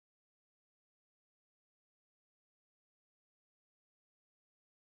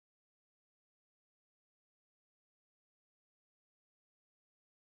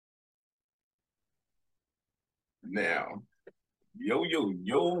now. Yo, yo,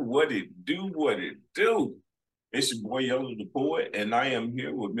 yo, what it do, what it do? It's your boy Yellow the Poet, and I am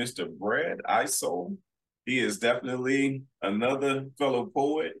here with Mr. Brad Iso. He is definitely another fellow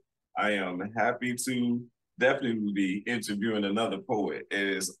poet. I am happy to definitely be interviewing another poet. It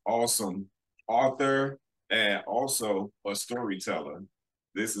is awesome author and also a storyteller.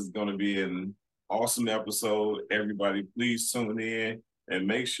 This is going to be an awesome episode. Everybody, please tune in and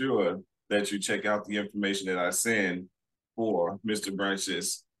make sure that you check out the information that I send for Mr.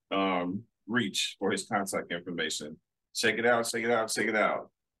 Branch's reach for his contact information. Check it out, check it out, check it out.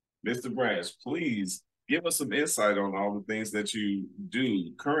 Mr. Branch, please give us some insight on all the things that you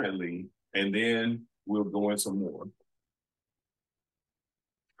do currently, and then we'll go into more.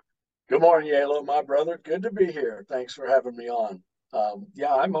 Good morning, Yalo, my brother. Good to be here. Thanks for having me on.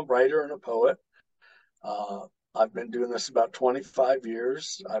 Yeah, I'm a writer and a poet. I've been doing this about 25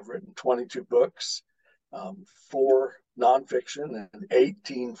 years. I've written 22 books, 4 nonfiction and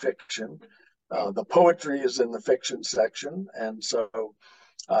 18 fiction. The poetry is in the fiction section. And so,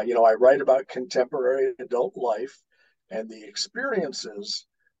 I write about contemporary adult life and the experiences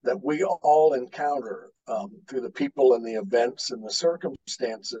that we all encounter through the people and the events and the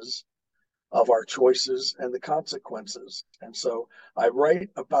circumstances of our choices and the consequences. And so I write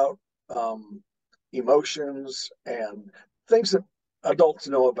about emotions and things that adults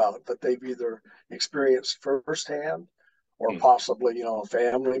know about that they've either experienced firsthand or possibly, a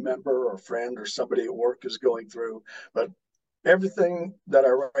family member or friend or somebody at work is going through. But everything that I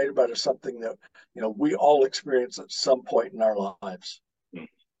write about is something that, we all experience at some point in our lives.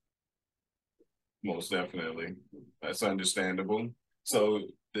 Most definitely. That's understandable. So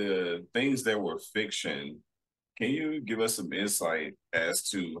the things that were fiction, can you give us some insight as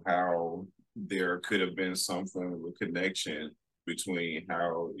to how there could have been some form of a connection between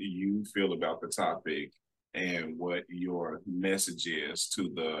how you feel about the topic and what your message is to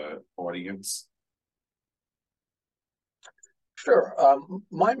the audience? Sure.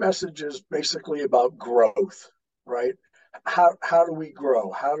 My message is basically about growth, right? How do we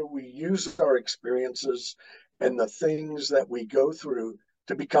grow? How do we use our experiences and the things that we go through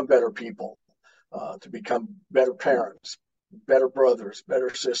to become better people, to become better parents, better brothers,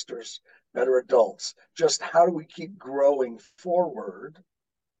 better sisters, better adults? Just how do we keep growing forward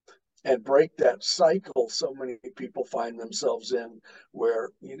and break that cycle so many people find themselves in,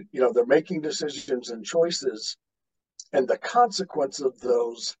 where they're making decisions and choices, and the consequence of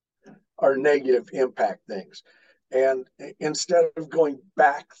those are negative impact things. And instead of going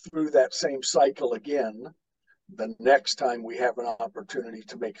back through that same cycle again, the next time we have an opportunity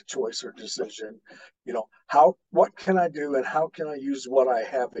to make a choice or decision, what can I do and how can I use what I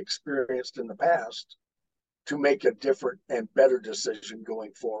have experienced in the past to make a different and better decision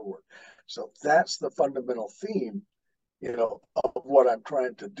going forward? So that's the fundamental theme, of what I'm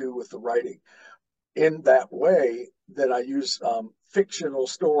trying to do with the writing. In that way, that I use fictional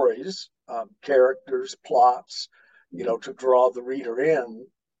stories, characters, plots, to draw the reader in.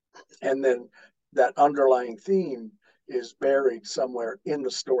 And then that underlying theme is buried somewhere in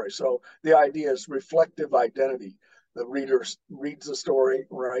the story. So the idea is reflective identity. The reader reads the story,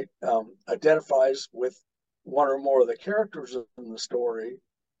 right? Identifies with one or more of the characters in the story.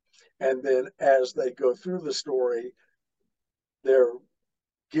 And then as they go through the story, they're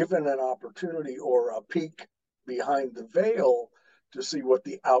given an opportunity or a peek behind the veil to see what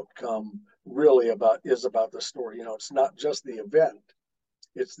the outcome really is about the story. It's not just the event,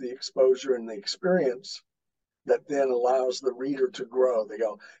 it's the exposure and the experience that then allows the reader to grow. They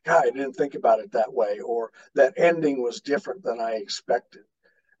go, God, I didn't think about it that way, or that ending was different than I expected.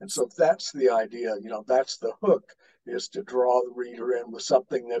 And so that's the idea, that's the hook, is to draw the reader in with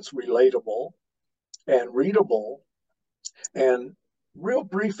something that's relatable and readable and real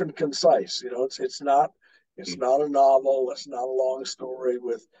brief and concise. It's not a novel. It's not a long story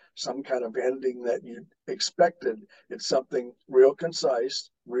with some kind of ending that you expected. It's something real concise,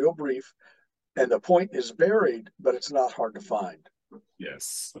 real brief, and the point is buried, but it's not hard to find.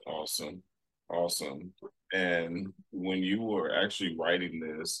 Yes, awesome. Awesome. And when you were actually writing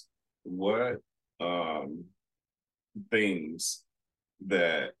this, what things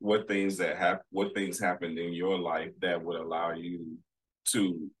what things happened in your life that would allow you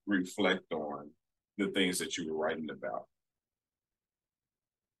to reflect on the things that you were writing about?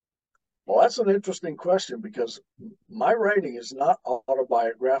 Well, that's an interesting question, because my writing is not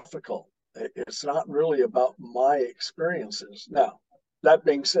autobiographical. It's not really about my experiences. Now, that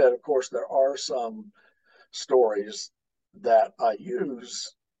being said, of course, there are some stories that I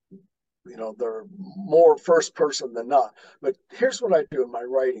use. They're more first person than not. But here's what I do in my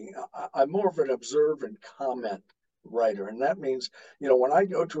writing. I'm more of an observe and comment writer. And that means, when I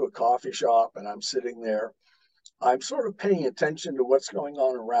go to a coffee shop and I'm sitting there, I'm sort of paying attention to what's going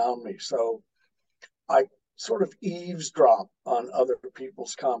on around me. So I sort of eavesdrop on other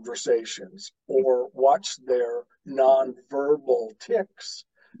people's conversations or watch their nonverbal tics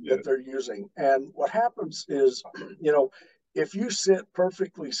Yeah. that they're using. And what happens is, if you sit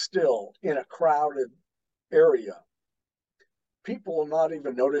perfectly still in a crowded area, people will not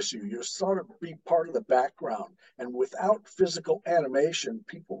even notice you. You sort of be part of the background. And without physical animation,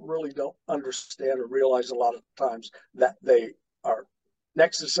 people really don't understand or realize a lot of times that they are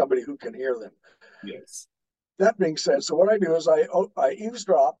next to somebody who can hear them. Yes. That being said, so what I do is I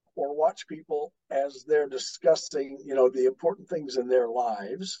eavesdrop or watch people as they're discussing, the important things in their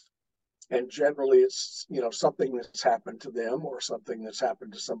lives. And generally it's, something that's happened to them or something that's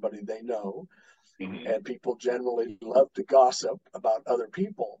happened to somebody they know. Mm-hmm. And people generally love to gossip about other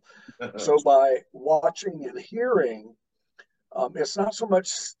people. So by watching and hearing, it's not so much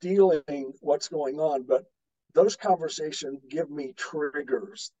stealing what's going on, but those conversations give me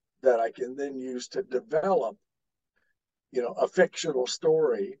triggers that I can then use to develop, a fictional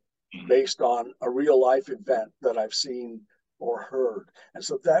story based on a real life event that I've seen or heard. And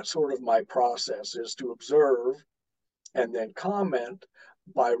so that's sort of my process, is to observe and then comment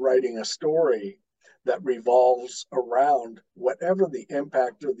by writing a story that revolves around whatever the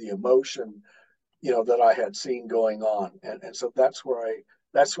impact or the emotion, that I had seen going on. And so that's where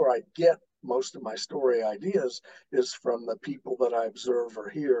I get most of my story ideas, is from the people that I observe or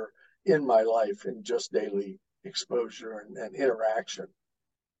hear in my life in just daily exposure and interaction.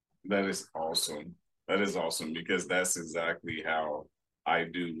 That is awesome. That is awesome because that's exactly how I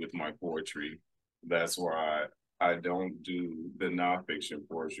do with my poetry. That's why I don't do the nonfiction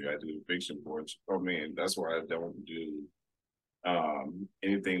poetry. I do fiction poetry. Oh man, that's why I don't do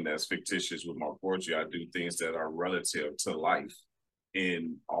anything that's fictitious with my poetry. I do things that are relative to life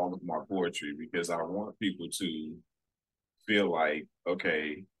in all of my poetry because I want people to feel like,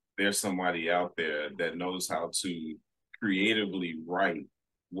 okay, there's somebody out there that knows how to creatively write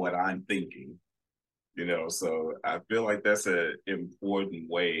what I'm thinking, So I feel like that's an important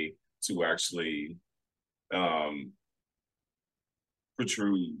way to actually um,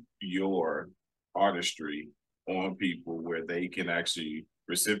 protrude your artistry on people where they can actually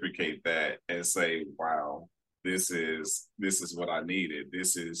reciprocate that and say, wow, this is what I needed.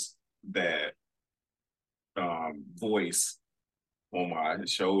 This is that voice on my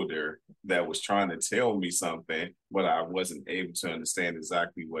shoulder that was trying to tell me something, but I wasn't able to understand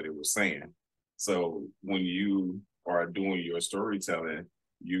exactly what it was saying. So when you are doing your storytelling,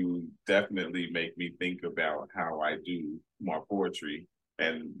 you definitely make me think about how I do my poetry.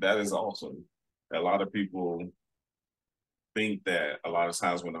 And that is awesome. A lot of people think that a lot of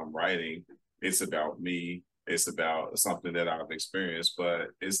times when I'm writing, it's about me, it's about something that I've experienced, but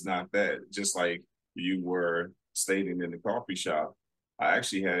it's not that. Just like you were stating in the coffee shop, I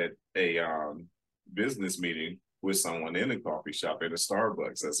actually had a business meeting with someone in a coffee shop at a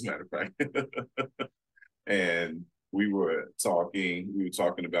Starbucks, as a matter of fact. And we were talking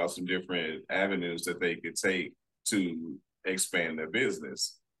about some different avenues that they could take to expand their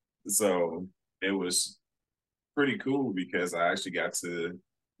business. So it was pretty cool because I actually got to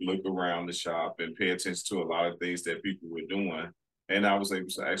look around the shop and pay attention to a lot of things that people were doing. And I was able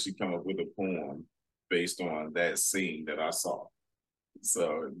to actually come up with a poem based on that scene that I saw.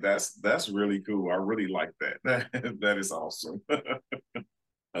 So that's really cool. I really like that. That is awesome.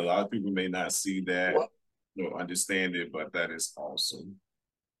 A lot of people may not see that Well, or understand it, but that is awesome.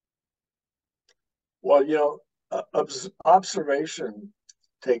 well, observation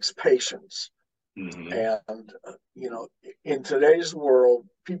takes patience. Mm-hmm. And, in today's world,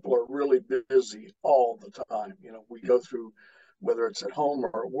 people are really busy all the time. We go through, whether it's at home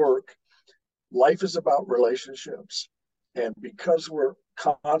or at work, life is about relationships. And because we're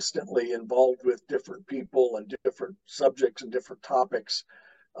constantly involved with different people and different subjects and different topics,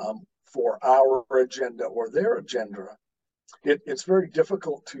 for our agenda or their agenda, it's very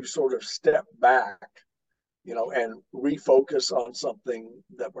difficult to sort of step back, and refocus on something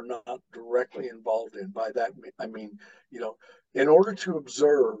that we're not directly involved in. By that, I mean, in order to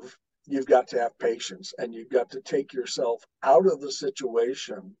observe, you've got to have patience and you've got to take yourself out of the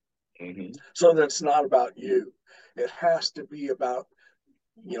situation Mm-hmm. so that it's not about you. It has to be about,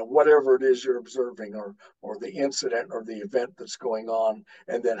 whatever it is you're observing, or the incident or the event that's going on,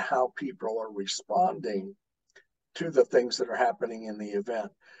 and then how people are responding to the things that are happening in the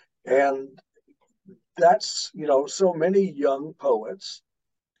event. And that's, so many young poets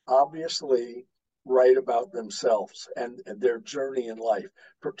obviously write about themselves and their journey in life,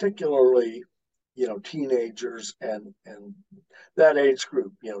 particularly teenagers and that age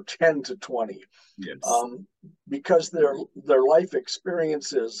group, 10 to 20, Yes. um, because their life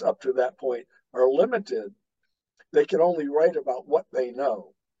experiences up to that point are limited. They can only write about what they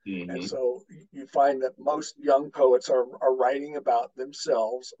know. And Hmm. so you find that most young poets are writing about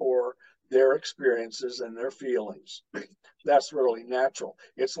themselves or their experiences and their feelings. That's really natural.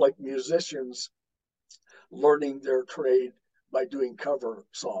 It's like musicians learning their trade by doing cover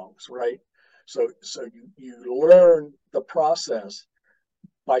songs, right? So you learn the process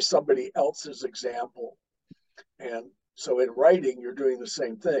by somebody else's example. And so in writing, you're doing the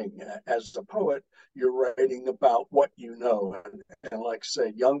same thing. As a poet, you're writing about what you know. And like I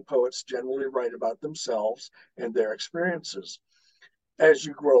say, young poets generally write about themselves and their experiences. As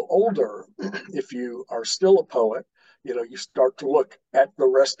you grow older, if you are still a poet, you start to look at the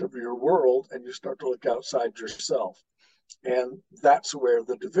rest of your world and you start to look outside yourself. And that's where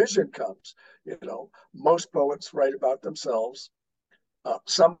the division comes. Most poets write about themselves.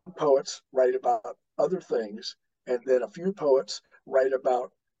 Some poets write about other things, and then a few poets write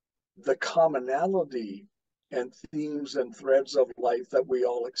about the commonality and themes and threads of life that we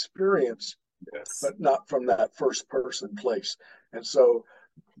all experience, Yes. but not from that first person place. And so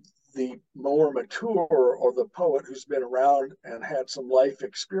the more mature or the poet who's been around and had some life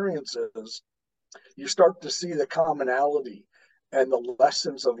experiences, you start to see the commonality and the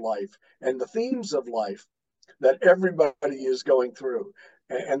lessons of life and the themes of life that everybody is going through.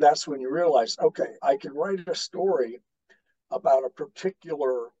 And that's when you realize, okay, I can write a story about a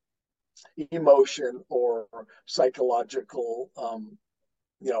particular emotion or psychological,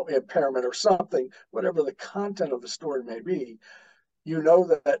 impairment or something, whatever the content of the story may be.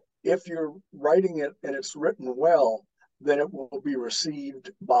 That if you're writing it and it's written well, then it will be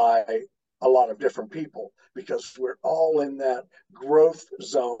received by a lot of different people because we're all in that growth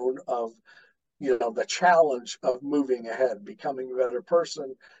zone of the challenge of moving ahead, becoming a better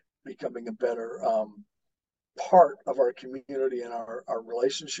person, becoming a better part of our community and our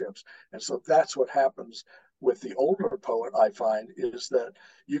relationships. And so that's what happens with the older poet, I find, is that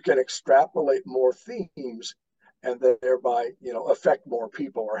you can extrapolate more themes and thereby, affect more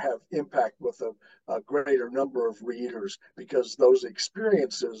people or have impact with a greater number of readers because those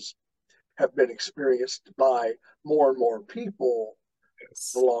experiences have been experienced by more and more people the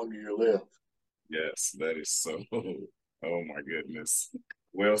Yes. longer you live. Yes. That is so. Oh my goodness.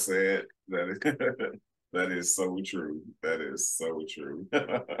 Well said. That is that is so true. That is so true.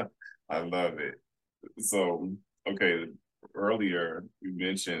 I love it. So, okay, earlier you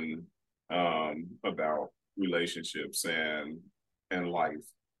mentioned about relationships and life.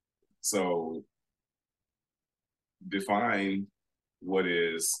 So, define what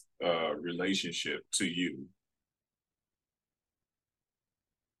is a relationship to you.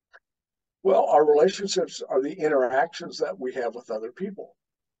 Well, our relationships are the interactions that we have with other people.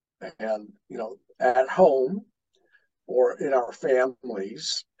 And, at home or in our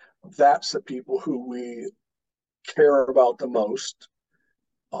families, that's the people who we care about the most,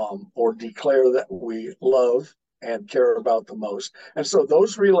 or declare that we love and care about the most. And so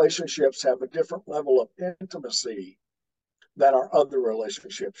those relationships have a different level of intimacy than our other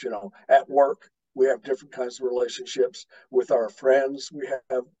relationships. At work, we have different kinds of relationships with our friends. We have,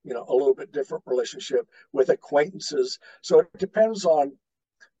 a little bit different relationship with acquaintances. So it depends on,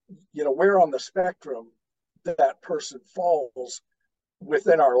 where on the spectrum that person falls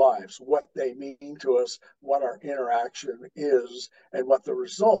within our lives, what they mean to us, what our interaction is, and what the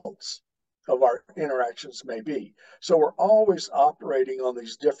results of our interactions may be. So we're always operating on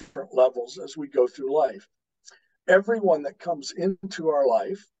these different levels as we go through life. Everyone that comes into our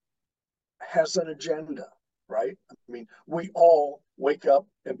life has an agenda, right? I mean, we all wake up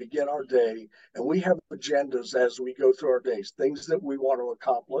and begin our day, and we have agendas as we go through our days, things that we want to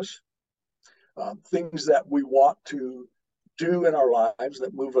accomplish, things that we want to do in our lives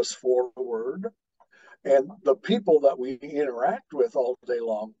that move us forward. And the people that we interact with all day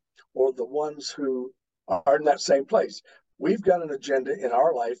long are the ones who are in that same place. We've got an agenda in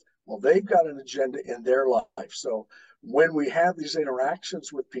our life. Well, they've got an agenda in their life. So when we have these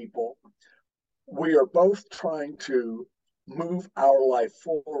interactions with people, we are both trying to move our life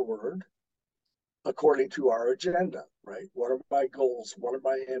forward according to our agenda, right? What are my goals? What are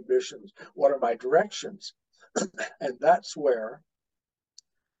my ambitions? What are my directions? And that's where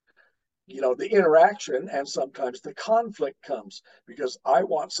the interaction and sometimes the conflict comes because I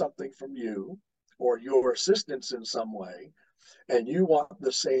want something from you or your assistance in some way, and you want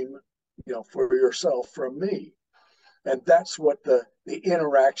the same, for yourself from me. And that's what the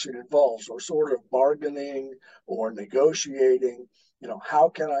interaction involves, or sort of bargaining or negotiating. how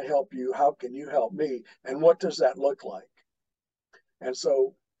can I help you? How can you help me? And what does that look like? And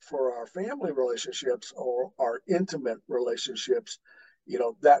so for our family relationships or our intimate relationships,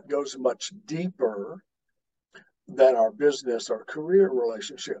 that goes much deeper than our business or career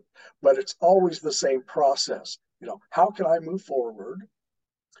relationship. But it's always the same process. How can I move forward?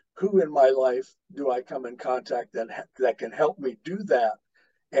 Who in my life do I come in contact that can help me do that?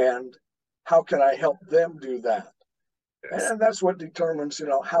 And how can I help them do that? Yes. And that's what determines,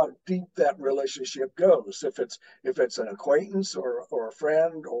 how deep that relationship goes. If it's an acquaintance or a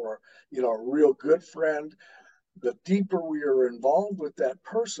friend or a real good friend, the deeper we are involved with that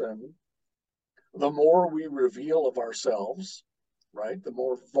person, the more we reveal of ourselves, right? The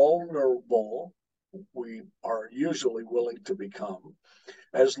more vulnerable we are usually willing to become,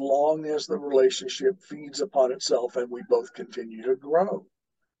 as long as the relationship feeds upon itself and we both continue to grow.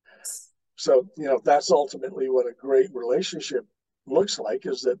 So, that's ultimately what a great relationship looks like,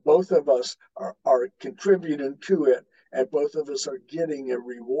 is that both of us are contributing to it and both of us are getting a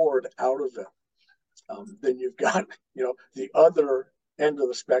reward out of it. Then you've got, the other end of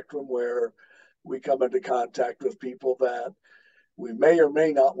the spectrum where we come into contact with people that we may or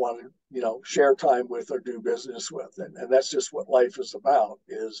may not want to, share time with or do business with. And that's just what life is about,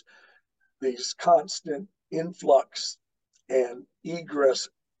 is these constant influx and egress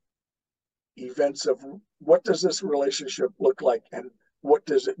events of what does this relationship look like and what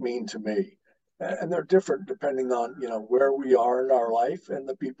does it mean to me? And they're different depending on, where we are in our life and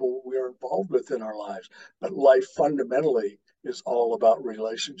the people we are involved with in our lives. But life fundamentally is all about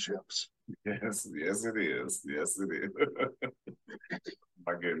relationships. Yes, yes, it is. Yes, it is.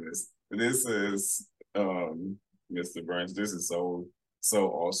 My goodness. This is Mr. Branch, this is so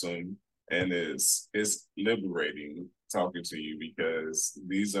awesome. And it's liberating talking to you, because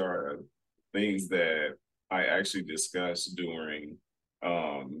these are things that I actually discussed during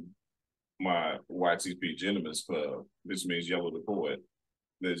my YTP Gentlemen's Club, which means Yellow the Poet,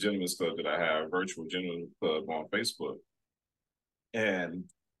 the Gentlemen's Club that I have, virtual Gentlemen's Club on Facebook. And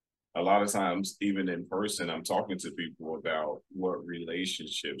a lot of times, even in person, I'm talking to people about what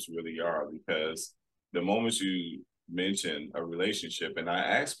relationships really are, because the moment you mention a relationship, and I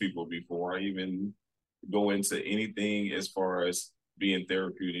ask people before I even go into anything as far as being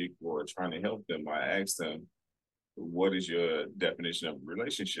therapeutic or trying to help them, I ask them, what is your definition of a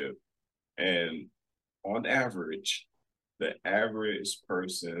relationship? And on average, the average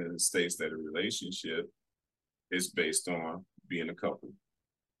person states that a relationship is based on being a couple.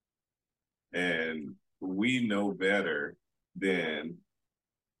 And we know better than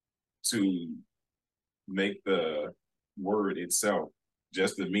to make the word itself,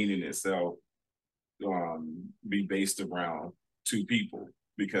 just the meaning itself, be based around two people,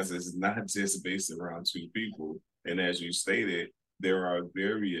 because it's not just based around two people. And as you stated, there are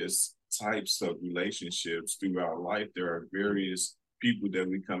various types of relationships throughout life. There are various people that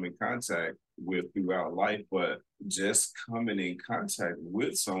we come in contact with throughout life, but just coming in contact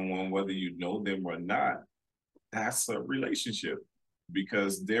with someone, whether you know them or not, that's a relationship,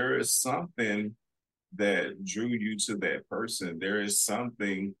 because there is something that drew you to that person. There is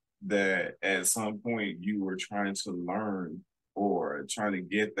something that at some point you were trying to learn or trying to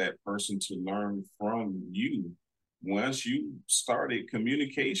get that person to learn from you. Once you started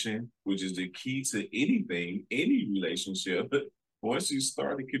communication, which is the key to anything, any relationship, once you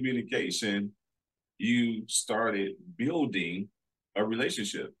started communication, you started building a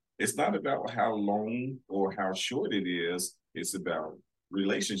relationship. It's not about how long or how short it is, it's about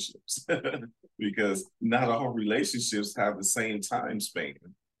relationships, because not all relationships have the same time span.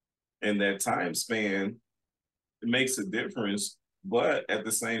 And that time span makes a difference. But at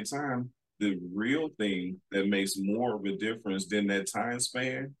the same time, the real thing that makes more of a difference than that time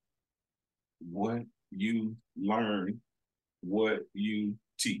span, what you learn, what you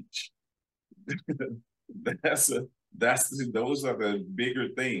teach. that's a those are the bigger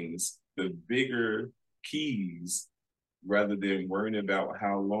things, the bigger keys, rather than worrying about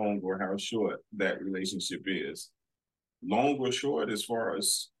how long or how short that relationship is. Long or short, as far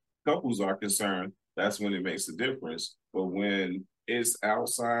as couples are concerned, that's when it makes a difference. But when it's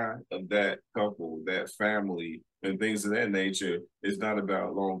outside of that couple, that family, and things of that nature, it's not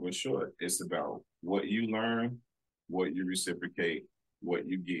about long or short. It's about what you learn, what you reciprocate, what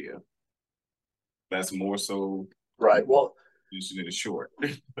you give. That's more so Right. Well, using it short.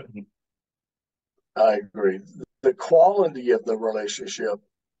 I agree. The quality of the relationship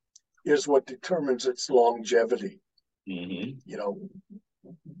is what determines its longevity. Mm-hmm.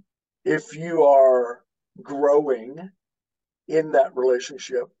 If you are growing in that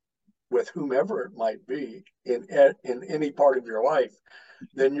relationship, with whomever it might be in any part of your life,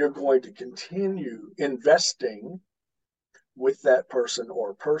 then you're going to continue investing with that person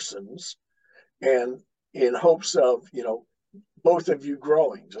or persons, and in hopes of, both of you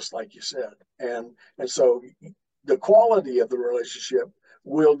growing, just like you said. And so the quality of the relationship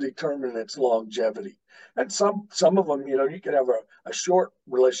will determine its longevity. And some of them, you can have a short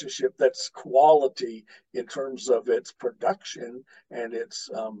relationship that's quality in terms of its production and its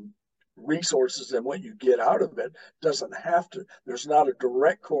resources and what you get out of it. Doesn't have to, there's not a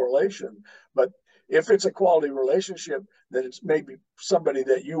direct correlation, but if it's a quality relationship, then it's maybe somebody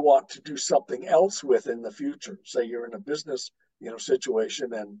that you want to do something else with in the future. Say you're in a business,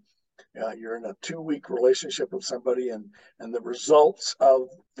 situation, and you're in a 2-week relationship with somebody, and the results of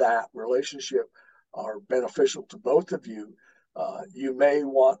that relationship are beneficial to both of you. You may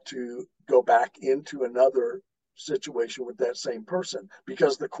want to go back into another situation with that same person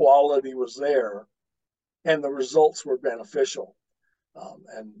because the quality was there and the results were beneficial.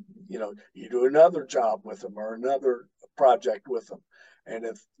 And you do another job with them or another project with them, and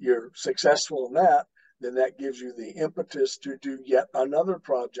if you're successful in that, then that gives you the impetus to do yet another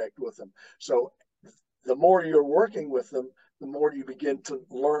project with them. So the more you're working with them, the more you begin to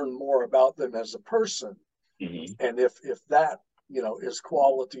learn more about them as a person. Mm-hmm. And if that is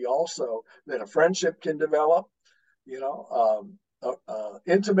quality also, then a friendship can develop,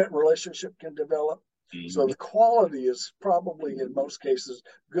 intimate relationship can develop. Mm-hmm. So the quality is probably in most cases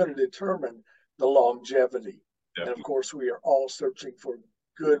going to determine the longevity. Definitely. And of course, we are all searching for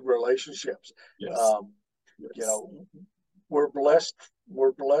good relationships. Yes. Yes. We're blessed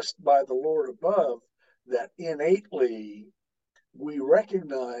by the Lord above that innately we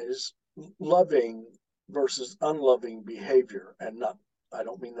recognize loving versus unloving behavior. And not, I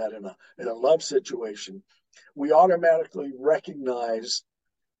don't mean that in a love situation. We automatically recognize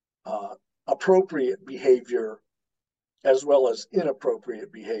appropriate behavior as well as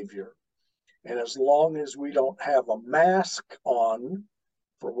inappropriate behavior. And as long as we don't have a mask on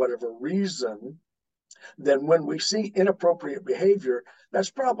for whatever reason, then when we see inappropriate behavior,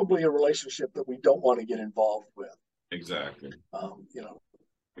 that's probably a relationship that we don't want to get involved with. Exactly.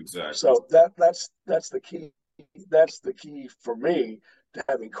 Exactly. So that's the key. That's the key for me to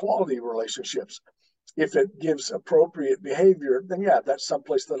having quality relationships. If it gives appropriate behavior, then yeah, that's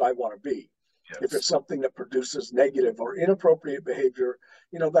someplace that I want to be. Yes. If it's something that produces negative or inappropriate behavior,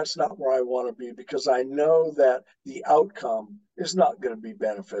 that's not where I want to be, because I know that the outcome is not going to be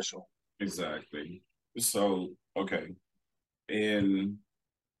beneficial. Exactly. So, okay, in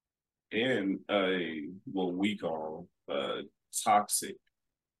what we call a toxic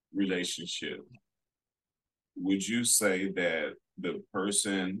relationship, would you say that the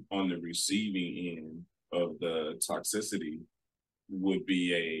person on the receiving end of the toxicity would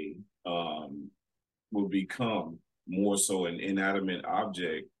become more so an inanimate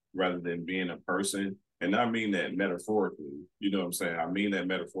object rather than being a person? And I mean that metaphorically, you know what I'm saying? I mean that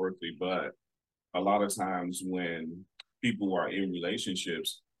metaphorically, but a lot of times when people are in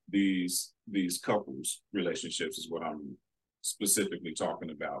relationships, these couples relationships is what I'm specifically talking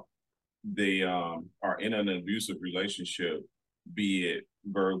about. They are in an abusive relationship, be it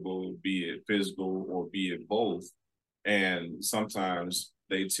verbal, be it physical, or be it both. And sometimes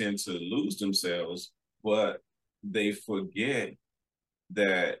they tend to lose themselves, but they forget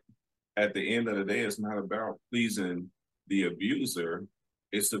that at the end of the day, it's not about pleasing the abuser.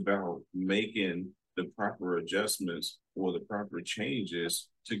 It's about making the proper adjustments or the proper changes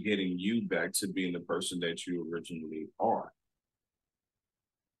to getting you back to being the person that you originally are.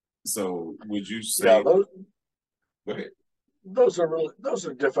 So would you say? Yeah, go ahead. Those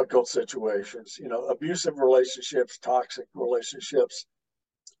are difficult situations. Abusive relationships, toxic relationships.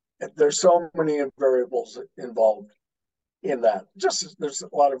 There's so many variables involved in that. Just as there's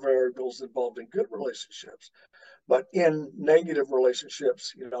a lot of variables involved in good relationships, but in negative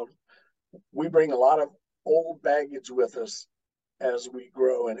relationships, we bring a lot of old baggage with us as we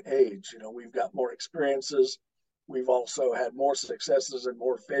grow in age. We've got more experiences. We've also had more successes and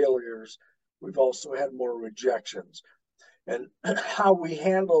more failures. We've also had more rejections. And how we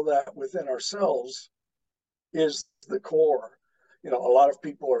handle that within ourselves is the core. A lot of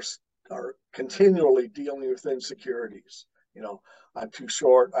people are continually dealing with insecurities. I'm too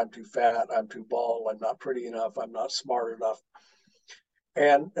short, I'm too fat, I'm too bald, I'm not pretty enough, I'm not smart enough.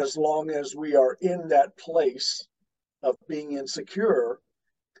 And as long as we are in that place of being insecure,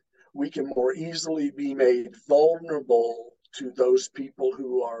 we can more easily be made vulnerable to those people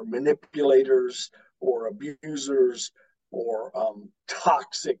who are manipulators or abusers or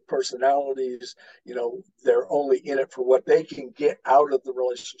toxic personalities. They're only in it for what they can get out of the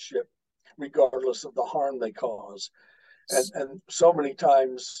relationship regardless of the harm they cause. And so many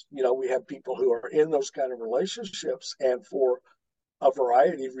times, we have people who are in those kind of relationships, and for a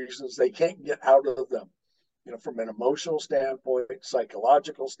variety of reasons, they can't get out of them, from an emotional standpoint,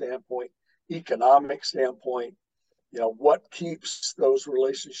 psychological standpoint, economic standpoint. What keeps those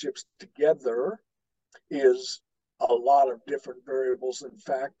relationships together is a lot of different variables and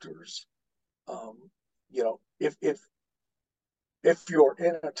factors. If you're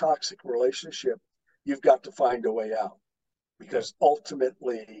in a toxic relationship, you've got to find a way out, because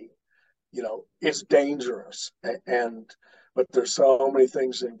ultimately, it's dangerous. But there's so many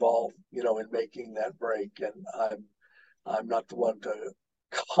things involved, in making that break. And I'm not the one to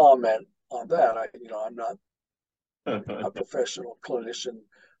comment on that. I'm not a professional clinician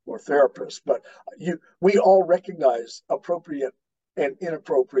or therapist, but we all recognize appropriate and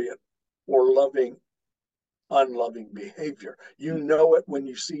inappropriate or loving, unloving behavior. You know it when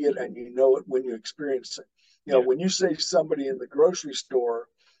you see it, and you know it when you experience it. When you say somebody in the grocery store,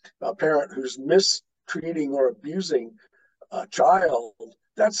 a parent who's mistreating or abusing a child,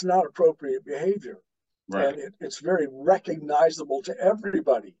 that's not appropriate behavior. Right. And it's very recognizable to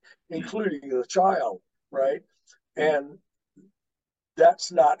everybody, including the child, right? And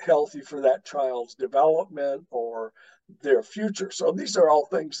that's not healthy for that child's development or their future. So these are all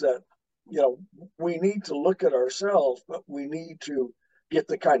things that, we need to look at ourselves, but we need to get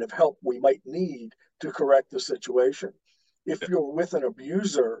the kind of help we might need to correct the situation. If you're with an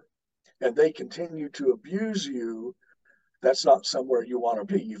abuser and they continue to abuse you, that's not somewhere you want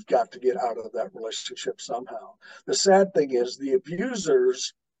to be. You've got to get out of that relationship somehow. The sad thing is the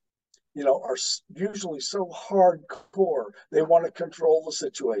abusers, are usually so hardcore. They want to control the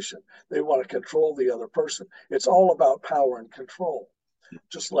situation. They want to control the other person. It's all about power and control.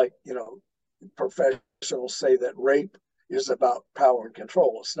 Just like, professionals say that rape is about power and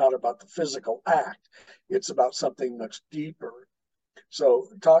control. It's not about the physical act. It's about something much deeper. So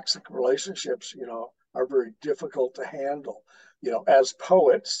toxic relationships, are very difficult to handle. As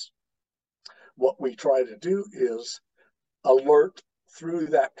poets, what we try to do is alert through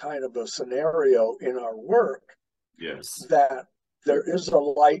that kind of a scenario in our work. Yes. That there is a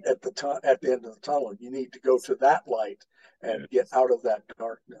light at the end of the tunnel. You need to go to that light and get out of that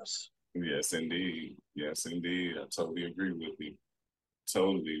darkness. Yes, indeed. Yes, indeed. I totally agree with you.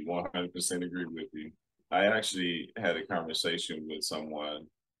 Totally, 100% agree with you. I actually had a conversation with someone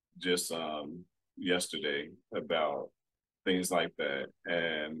just yesterday about things like that.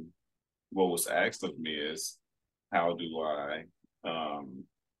 And what was asked of me is, how do I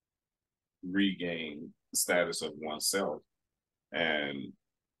regain the status of oneself? And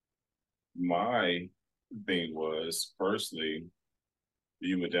my thing was, firstly,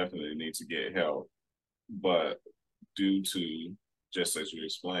 you would definitely need to get help. But due to, just as you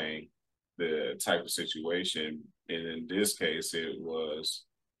explained, the type of situation, and in this case, it was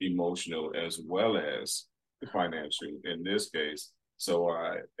emotional as well as financial in this case. So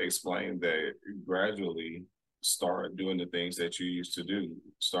I explained that gradually start doing the things that you used to do,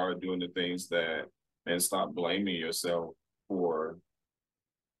 start doing the things and stop blaming yourself for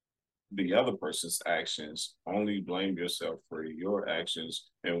the other person's actions. Only blame yourself for your actions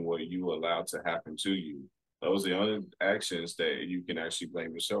and what you allowed to happen to you. Those are the only actions that you can actually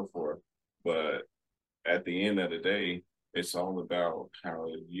blame yourself for. But at the end of the day, it's all about how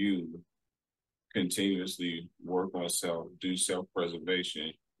you continuously work on self, do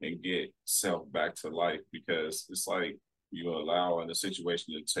self-preservation, and get self back to life, because it's like you allow the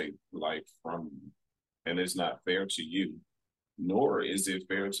situation to take life from you. And it's not fair to you, nor is it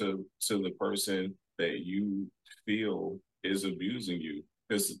fair to the person that you feel is abusing you.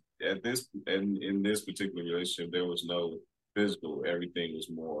 Because in this particular relationship, there was no physical. Everything was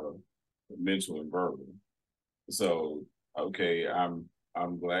more mental and verbal. So, okay,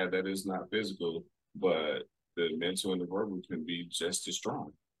 I'm glad that it's not physical, but the mental and the verbal can be just as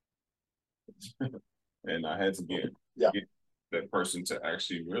strong. And I had to get that person to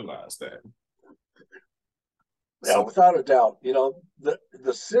actually realize that. Yeah, without a doubt.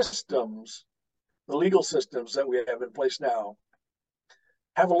 The systems, the legal systems that we have in place now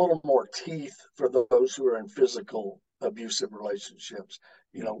have a little more teeth for those who are in physical abusive relationships.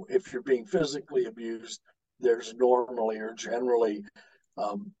 If you're being physically abused, there's normally or generally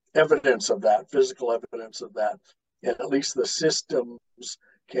evidence of that, physical evidence of that. And at least the systems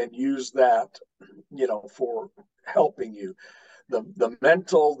can use that, for helping you. The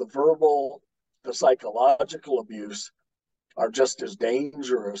mental, the verbal, the psychological abuse are just as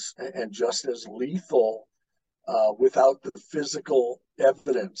dangerous and just as lethal without the physical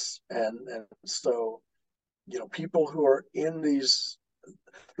evidence. And so, people who are in these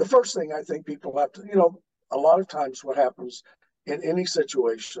the first thing I think people have to, a lot of times what happens in any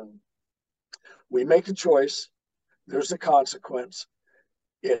situation, we make a choice, there's a consequence.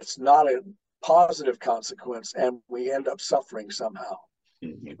 It's not a positive consequence, and we end up suffering somehow.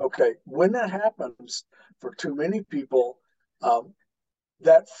 Mm-hmm. Okay, when that happens for too many people,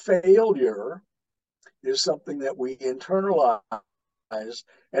 that failure is something that we internalize,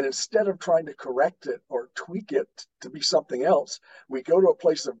 and instead of trying to correct it or tweak it to be something else, we go to a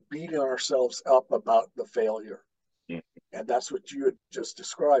place of beating ourselves up about the failure. Mm-hmm. And that's what you had just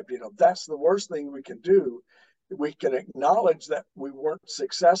described. That's the worst thing we can do. We can acknowledge that we weren't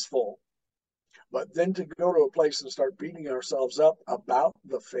successful, but then to go to a place and start beating ourselves up about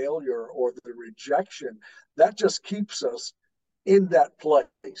the failure or the rejection, that just keeps us in that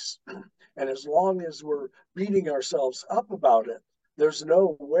place. And as long as we're beating ourselves up about it, there's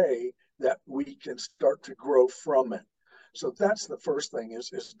no way that we can start to grow from it. So that's the first thing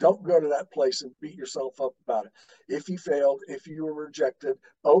is don't go to that place and beat yourself up about it. If you failed, if you were rejected,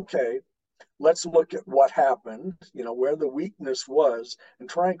 okay, let's look at what happened, where the weakness was, and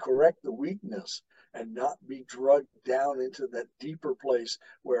try and correct the weakness and not be drugged down into that deeper place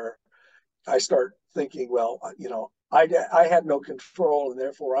where I start thinking, well, I had no control and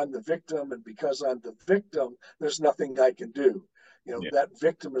therefore I'm the victim. And because I'm the victim, there's nothing I can do. That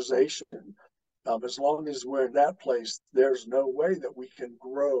victimization, as long as we're in that place, there's no way that we can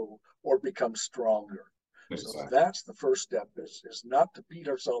grow or become stronger. Exactly. So that's the first step is not to beat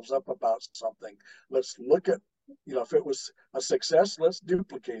ourselves up about something. Let's look at, if it was a success, let's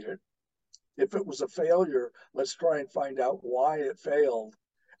duplicate it. If it was a failure, let's try and find out why it failed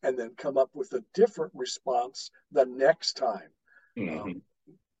and then come up with a different response the next time. Mm-hmm.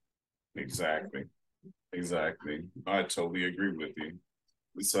 Exactly. I totally agree with you.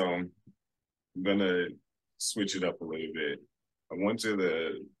 So I'm going to switch it up a little bit. I want you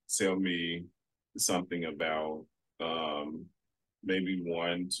to tell me something about maybe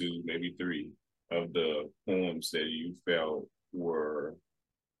 1, 2, maybe 3 of the poems that you felt were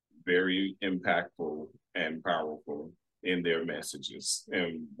very impactful and powerful in their messages,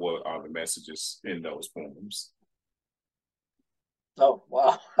 and what are the messages in those poems? Oh,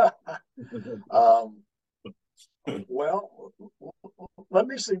 wow. Well, let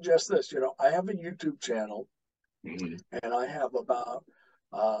me suggest this. I have a YouTube channel, mm-hmm. and I have about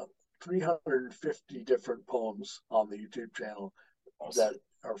 350 different poems on the YouTube channel. Awesome. That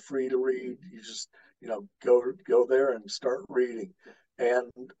are free to read. You just, go there and start reading.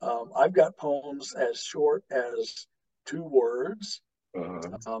 And I've got poems as short as 2 words.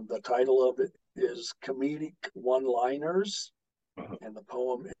 Uh-huh. The title of it is Comedic One-Liners, uh-huh. and the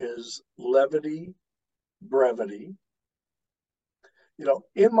poem is Levity, Brevity.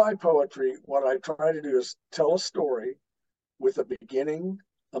 In my poetry, what I try to do is tell a story with a beginning,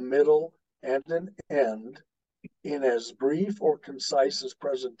 a middle, and an end in as brief or concise as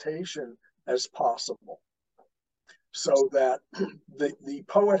presentation as possible, so that the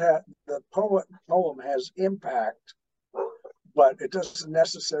poem has impact, but it doesn't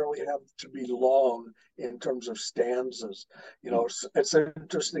necessarily have to be long in terms of stanzas. It's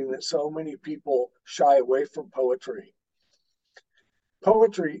interesting that so many people shy away from poetry.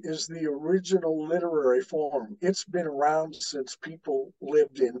 Poetry is the original literary form. It's been around since people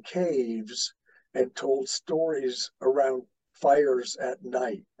lived in caves and told stories around fires at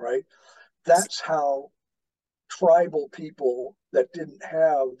night, right? That's how tribal people that didn't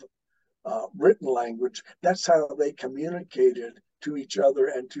have written language, that's how they communicated to each other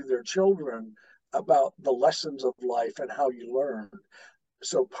and to their children about the lessons of life and how you learn.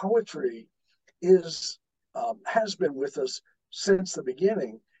 So poetry has been with us since the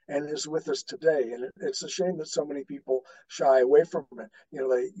beginning and is with us today. And it's a shame that so many people shy away from it.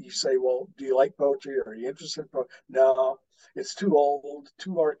 You say, well, do you like poetry? Are you interested in poetry? No, it's too old,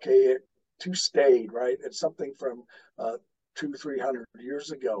 too archaic, too staid, right? It's something from 200-300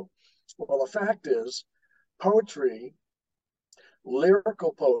 years ago. Well, the fact is, poetry,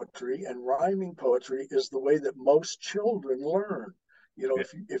 lyrical poetry and rhyming poetry is the way that most children learn.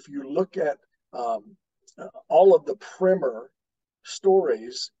 If you look at all of the primer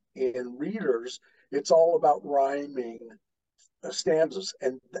stories in readers, it's all about rhyming stanzas,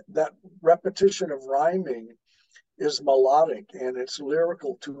 and that repetition of rhyming is melodic and it's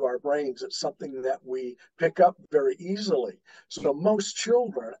lyrical to our brains. It's something that we pick up very easily. So most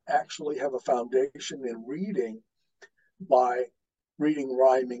children actually have a foundation in reading by reading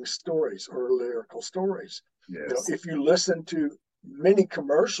rhyming stories or lyrical stories. Yes. If you listen to many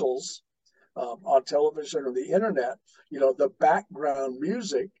commercials on television or the internet, the background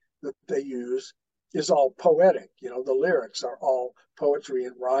music that they use is all poetic. The lyrics are all poetry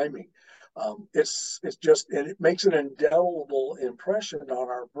and rhyming. It's just, and it makes an indelible impression on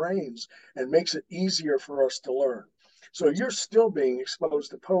our brains and makes it easier for us to learn. So you're still being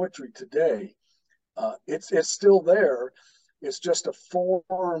exposed to poetry today. It's still there. It's just a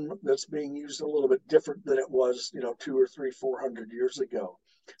form that's being used a little bit different than it was, 2 or 3, 400 years ago.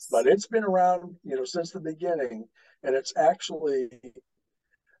 But it's been around, since the beginning, and it's actually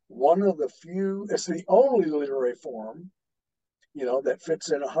one of the few. It's the only literary form, that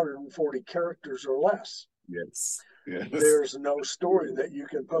fits in 140 characters or less. Yes. Yes. There's no story that you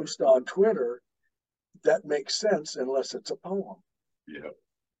can post on Twitter that makes sense unless it's a poem. Yeah.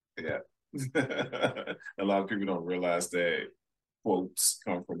 Yeah. A lot of people don't realize that quotes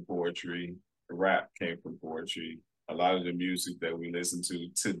come from poetry, rap came from poetry. A lot of the music that we listen to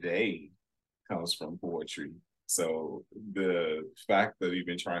today comes from poetry. So the fact that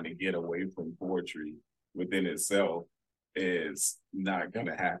even trying to get away from poetry within itself is not going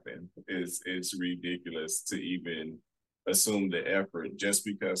to happen. It's ridiculous to even assume the effort just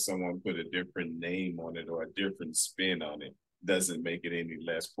because someone put a different name on it or a different spin on it doesn't make it any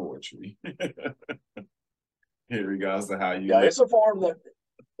less poetry. In regards to how you yeah, it's a form that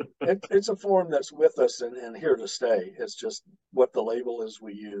it's a form that's with us and here to stay. It's just what the label is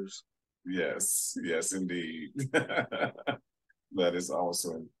we use. Yes, yes, indeed. That is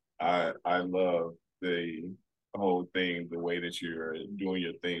awesome. I love the whole thing, the way that you're doing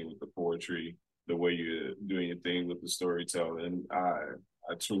your thing with the poetry, the way you're doing your thing with the storytelling. I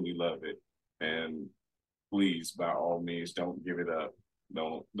truly love it. And please, by all means, don't give it up.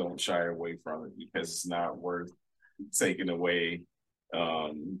 Don't shy away from it because it's not worth taking away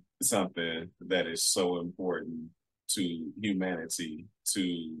something that is so important to humanity,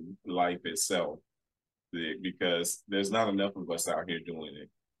 to life itself, because there's not enough of us out here doing it.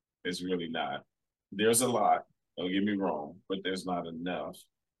 It's really not. There's a lot, don't get me wrong, but there's not enough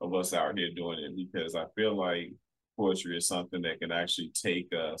of us out here doing it because I feel like poetry is something that can actually take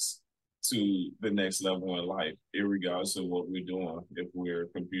us to the next level in life, regardless of what we're doing. If we're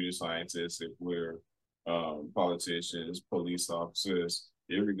computer scientists, if we're politicians, police officers,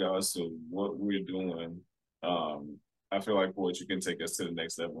 regardless of what we're doing, I feel like poetry can take us to the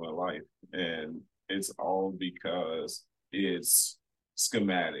next level in life. And it's all because it's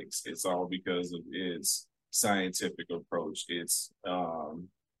schematics. It's all because of its scientific approach. Its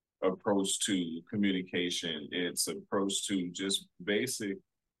approach to communication. Its approach to just basic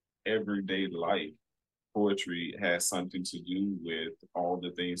everyday life. Poetry has something to do with all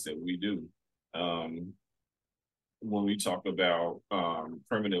the things that we do. When we talk about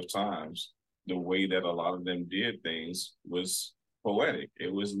primitive times, the way that a lot of them did things was poetic.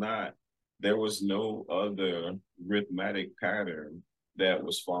 It was not, there was no other rhythmic pattern that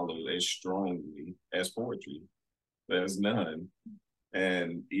was followed as strongly as poetry. There's none.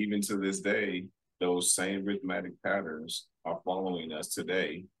 And even to this day, those same rhythmic patterns are following us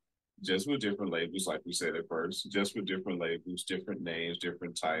today, just with different labels, like we said at first, just with different labels, different names,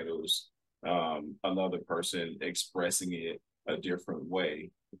 different titles, another person expressing it a different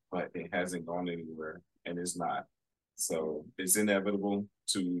way, but it hasn't gone anywhere and it's not. So it's inevitable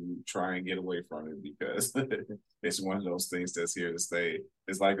to try and get away from it because it's one of those things that's here to stay.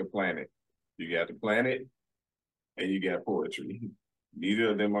 It's like a planet. You got the planet and you got poetry. Neither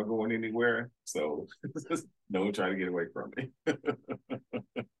of them are going anywhere. So don't try to get away from it.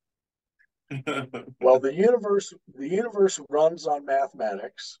 Well, the universe runs on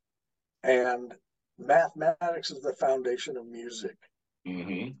mathematics, and mathematics is the foundation of music.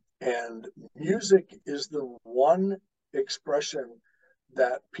 Mm-hmm. And music is the one expression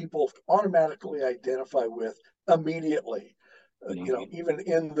that people automatically identify with immediately, even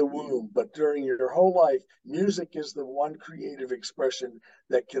in the womb. But during your whole life, music is the one creative expression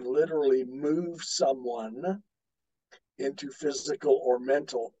that can literally move someone into physical or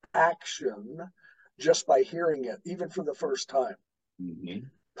mental action just by hearing it, even for the first time. Mm-hmm.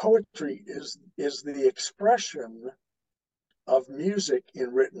 Poetry is the expression of music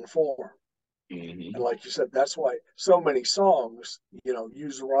in written form. Mm-hmm. And like you said, that's why so many songs,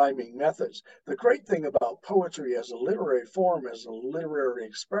 use rhyming methods. The great thing about poetry as a literary form, as a literary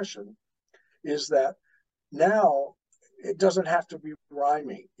expression, is that now it doesn't have to be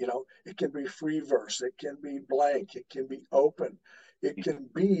rhyming. It can be free verse, it can be blank, it can be open, it can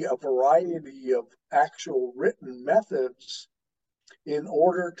be a variety of actual written methods in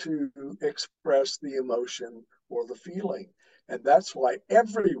order to express the emotion or the feeling. And that's why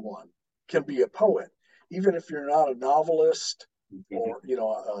everyone can be a poet, even if you're not a novelist or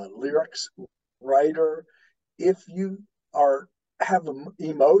a lyrics writer. If you have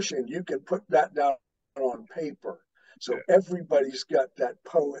emotion, you can put that down on paper. So everybody's got that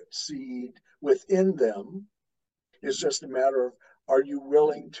poet seed within them. It's just a matter of, are you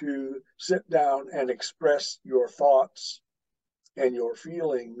willing to sit down and express your thoughts and your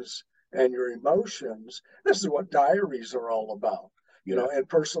feelings and your emotions? This is what diaries are all about, and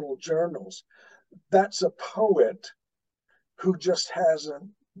personal journals. That's a poet who just hasn't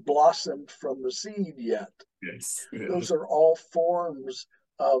blossomed from the seed yet. Yes. Those are all forms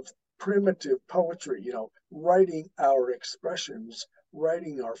of primitive poetry, writing our expressions,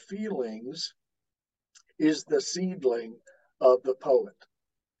 writing our feelings is the seedling of the poet.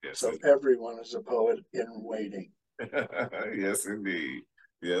 Yes, so everyone is a poet in waiting. Yes, indeed.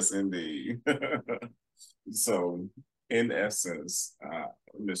 Yes, indeed. So, in essence,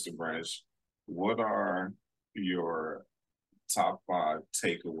 Mr. Branch, what are your top 5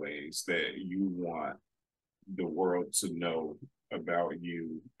 takeaways that you want the world to know about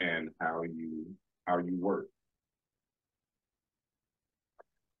you and how you work?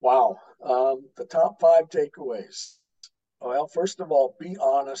 Wow. The top 5 takeaways. Well, first of all, be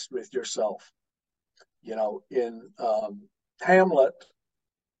honest with yourself. In Hamlet,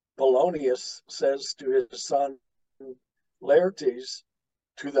 Polonius says to his son Laertes,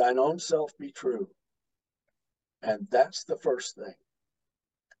 "To thine own self be true." And that's the first thing.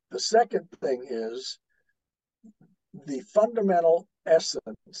 The second thing is the fundamental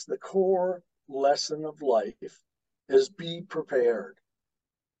essence, the core lesson of life is be prepared.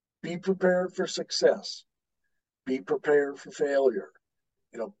 Be prepared for success. Be prepared for failure.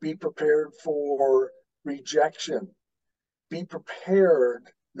 Be prepared for rejection. Be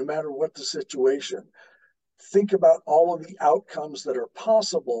prepared no matter what the situation. Think about all of the outcomes that are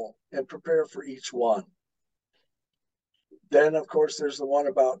possible and prepare for each one. Then, of course, there's the one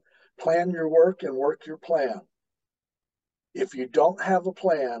about plan your work and work your plan. If you don't have a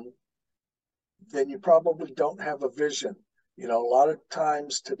plan, then you probably don't have a vision. A lot of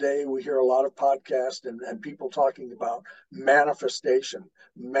times today we hear a lot of podcasts and people talking about manifestation,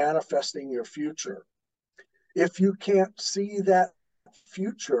 manifesting your future. If you can't see that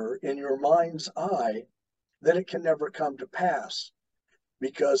future in your mind's eye, then it can never come to pass.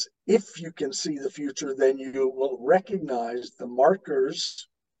 Because if you can see the future, then you will recognize the markers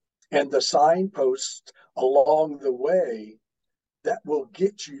and the signposts along the way that will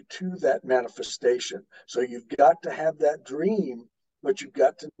get you to that manifestation. So you've got to have that dream, but you've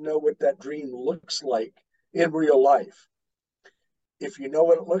got to know what that dream looks like in real life. If you know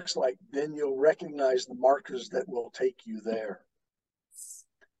what it looks like, then you'll recognize the markers that will take you there.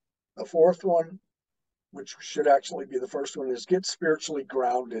 The fourth one, which should actually be the first one, is get spiritually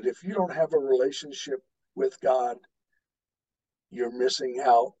grounded. If you don't have a relationship with God, you're missing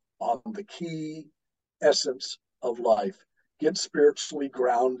out on the key essence of life. Get spiritually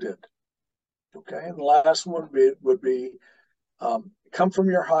grounded. Okay, and the last one would be come from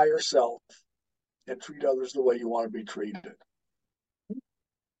your higher self and treat others the way you want to be treated.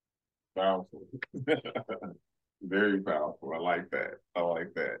 Powerful. Very powerful. I like that. I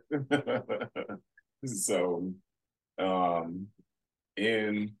like that. So,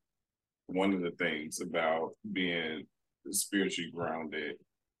 in one of the things about being spiritually grounded,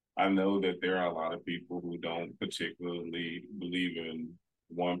 I know that there are a lot of people who don't particularly believe in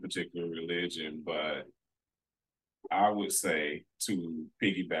one particular religion, but I would say, to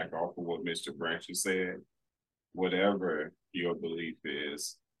piggyback off of what Mr. Branch said, whatever your belief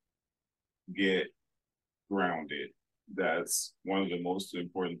is, get grounded. That's one of the most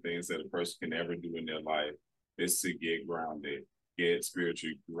important things that a person can ever do in their life, is to get grounded, get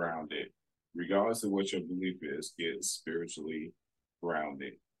spiritually grounded. Regardless of what your belief is, get spiritually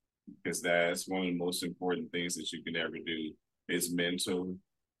grounded, because that's one of the most important things that you can ever do. Is mental,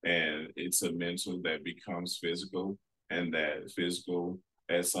 and it's a mental that becomes physical, and that physical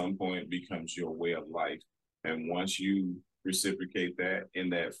at some point becomes your way of life. And once you reciprocate that in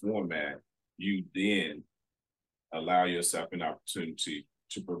that format, you then allow yourself an opportunity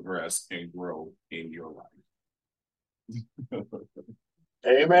to progress and grow in your life.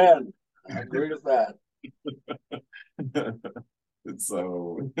 Amen. I agree with that.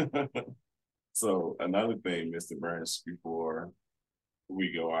 So another thing, Mr. Burns, before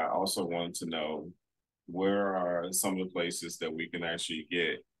we go, I also wanted to know, where are some of the places that we can actually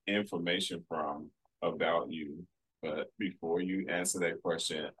get information from about you? But before you answer that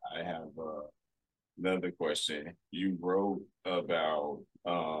question, I have another question. You wrote about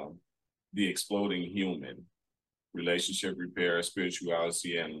the exploding human, relationship repair,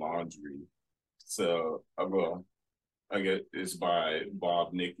 spirituality, and laundry. So I guess it's by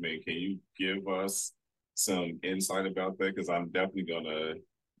Bob Nickman. Can you give us some insight about that? Because I'm definitely gonna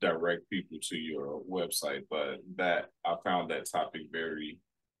direct people to your website, but that I found that topic very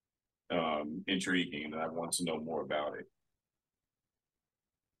intriguing, and I want to know more about it.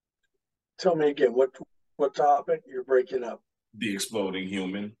 Tell me again, what topic? You're breaking up. The Exploding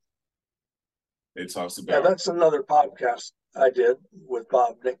Human. It talks Yeah, about. that's another podcast I did with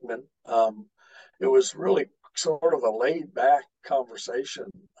Bob Nickman. It was really sort of a laid back conversation.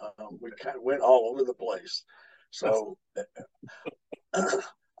 We kind of went all over the place. So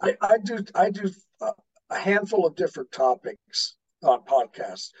I do a handful of different topics on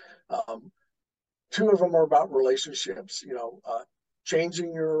podcasts. Um, Two of them are about relationships.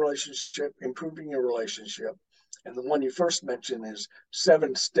 Changing your relationship, improving your relationship, and the one you first mentioned is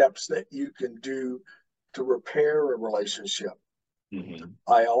 7 steps that you can do to repair a relationship. Mm-hmm.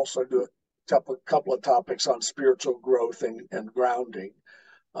 I also do a couple of topics on spiritual growth and grounding.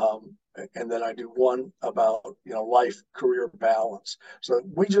 And then I do one about, life career balance. So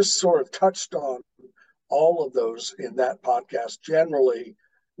we just sort of touched on all of those in that podcast. Generally,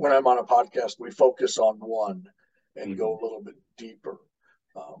 when I'm on a podcast, we focus on one and go a little bit deeper.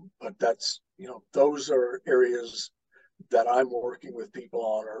 But that's, those are areas that I'm working with people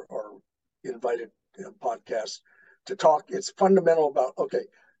on or invited podcasts to talk. It's fundamental about, okay,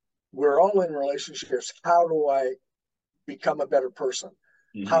 we're all in relationships. How do I become a better person?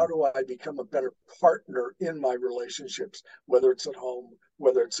 Mm-hmm. How do I become a better partner in my relationships, whether it's at home,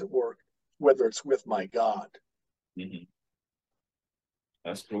 whether it's at work, whether it's with my God? Mm-hmm.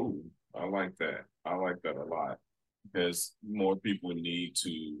 That's cool. I like that. I like that a lot, because more people need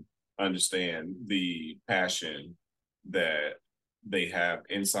to understand the passion that they have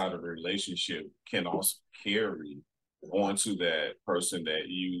inside of a relationship can also carry onto that person that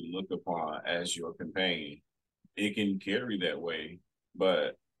you look upon as your companion. It can carry that way,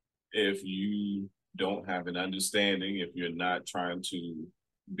 but if you don't have an understanding, if you're not trying to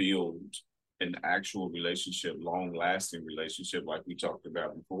build an actual relationship, long-lasting relationship, like we talked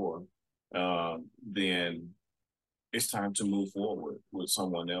about before, then it's time to move forward with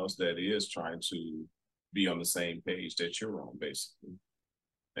someone else that is trying to be on the same page that you're on, basically.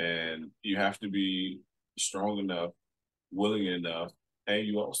 And you have to be strong enough, willing enough, and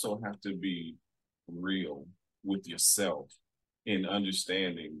you also have to be real with yourself in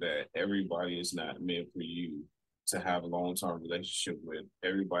understanding that everybody is not meant for you to have a long-term relationship with.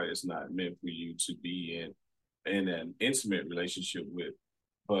 Everybody is not meant for you to be in an intimate relationship with.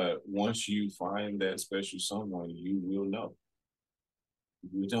 But once you find that special someone, you will know.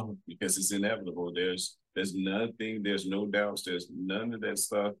 You don't, because it's inevitable. There's nothing, there's no doubts, there's none of that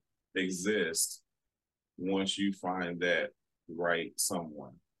stuff exists once you find that right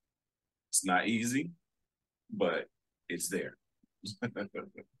someone. It's not easy, but it's there.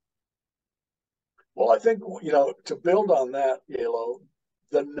 Well, I think, to build on that, Yalo,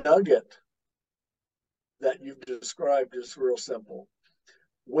 the nugget that you've described is real simple.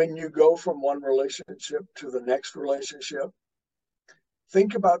 When you go from one relationship to the next relationship,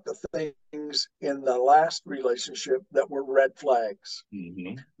 think about the things in the last relationship that were red flags,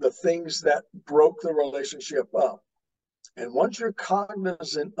 mm-hmm. the things that broke the relationship up. And once you're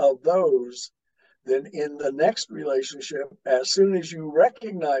cognizant of those, then in the next relationship, as soon as you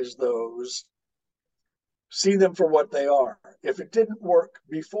recognize those, see them for what they are. If it didn't work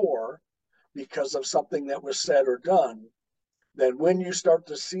before because of something that was said or done, then when you start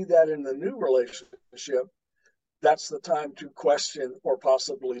to see that in the new relationship, that's the time to question or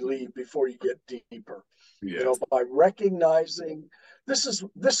possibly leave before you get deeper. Yes. By recognizing this is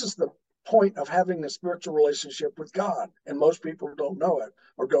the point of having a spiritual relationship with God, and most people don't know it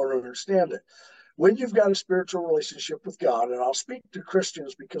or don't understand it. When you've got a spiritual relationship with God, and I'll speak to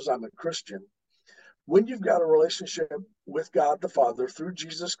Christians because I'm a Christian, when you've got a relationship with God the Father through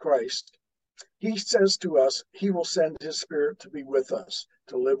Jesus Christ, He says to us, He will send His Spirit to be with us,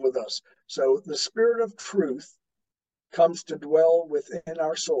 to live with us. So the Spirit of truth comes to dwell within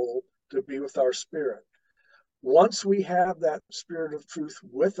our soul, to be with our spirit. Once we have that Spirit of truth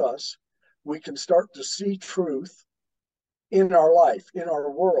with us, we can start to see truth in our life, in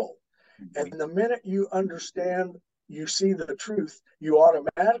our world. And the minute you understand, you see the truth, you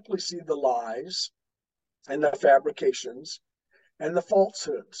automatically see the lies and the fabrications and the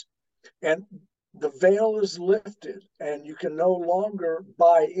falsehoods. And the veil is lifted, and you can no longer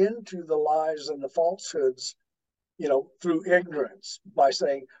buy into the lies and the falsehoods, through ignorance, by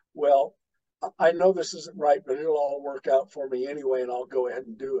saying, well, I know this isn't right, but it'll all work out for me anyway, and I'll go ahead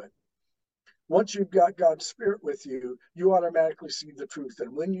and do it. Once you've got God's Spirit with you, you automatically see the truth.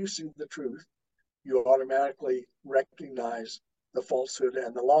 And when you see the truth, you automatically recognize the falsehood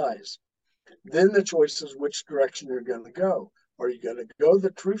and the lies. Then the choice is which direction you're going to go. Are you going to go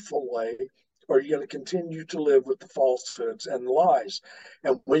the truthful way? Or are you going to continue to live with the falsehoods and lies?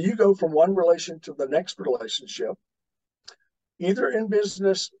 And when you go from one relation to the next relationship, either in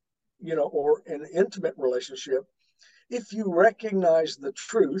business, or in an intimate relationship, if you recognize the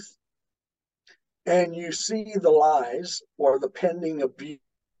truth and you see the lies or the pending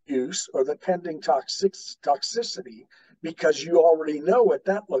abuse or the pending toxicity, because you already know what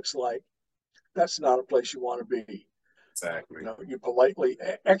that looks like, that's not a place you want to be. Exactly. You politely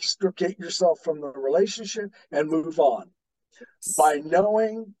extricate yourself from the relationship and move on. By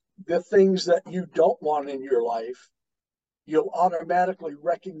knowing the things that you don't want in your life, you'll automatically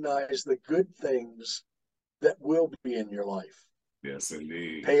recognize the good things that will be in your life. Yes,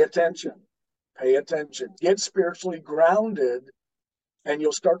 indeed. Pay attention. Pay attention. Get spiritually grounded, and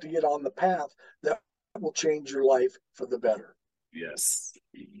you'll start to get on the path that will change your life for the better. Yes,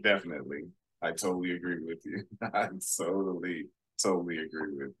 definitely. I totally agree with you. I totally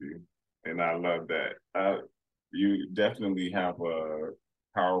agree with you. And I love that. You definitely have a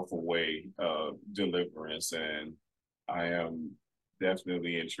powerful way of deliverance, and I am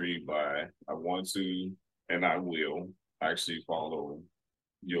definitely intrigued by. I want to, and I will actually follow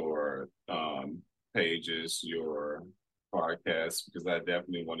your pages, your podcast, because I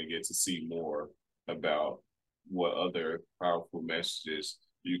definitely want to get to see more about what other powerful messages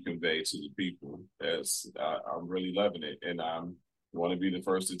you convey to the people. I'm really loving it, and I'm want to be the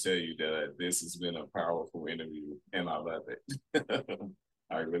first to tell you that this has been a powerful interview, and I love it.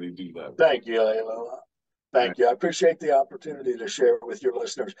 I really do love it. Thank you, Layla. Thank you. I appreciate the opportunity to share with your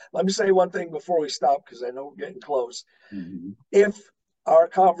listeners. Let me say one thing before we stop, because I know we're getting close. Mm-hmm. If our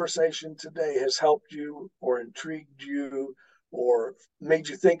conversation today has helped you or intrigued you or made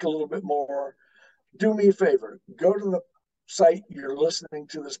you think a little bit more, do me a favor. Go to the site you're listening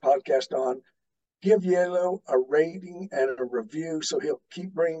to this podcast on. Give Yellow a rating and a review so he'll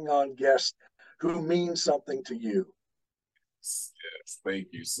keep bringing on guests who mean something to you. Yes, thank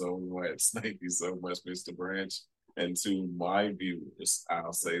you so much. Thank you so much, Mr. Branch. And to my viewers,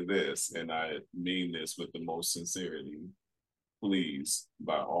 I'll say this, and I mean this with the most sincerity. Please,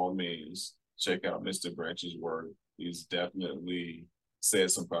 by all means, check out Mr. Branch's work. He's definitely said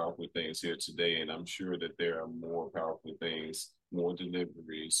some powerful things here today, and I'm sure that there are more powerful things, more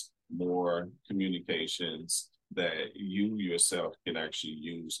deliveries, more communications that you yourself can actually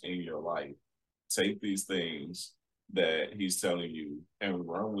use in your life. Take these things that he's telling you and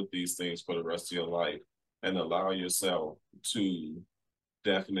run with these things for the rest of your life, and allow yourself to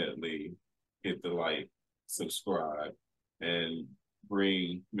definitely hit the like, subscribe, and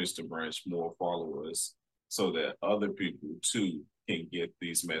bring Mr. Branch more followers so that other people too can get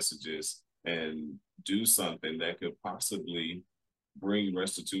these messages and do something that could possibly bring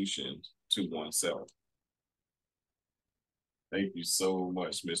restitution to oneself. Thank you so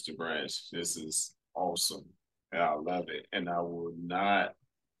much, Mr. Branch. This is awesome. And I love it. And I will not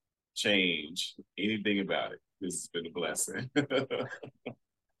change anything about it. This has been a blessing.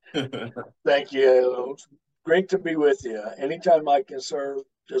 Thank you. Great to be with you. Anytime I can serve,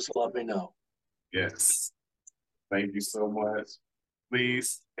 just let me know. Yes. Thank you so much.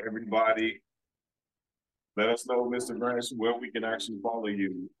 Please, everybody, let us know, Mr. Branch, where we can actually follow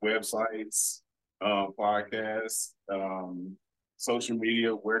you. Websites, podcasts, social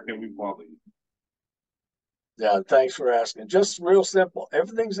media, where can we follow you? Yeah, thanks for asking. Just real simple.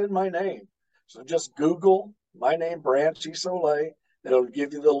 Everything's in my name. So just Google my name, Branch Isolee. It'll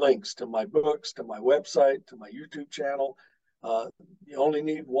give you the links to my books, to my website, to my YouTube channel. You only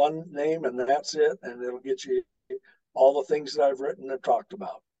need one name and that's it. And it'll get you all the things that I've written and talked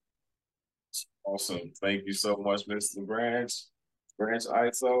about. Awesome. Thank you so much, Mr. Branch. Branch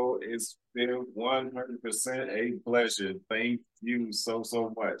ISO, it's been 100% a pleasure. Thank you so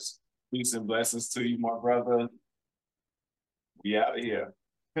much. Peace and blessings to you, my brother. We out here.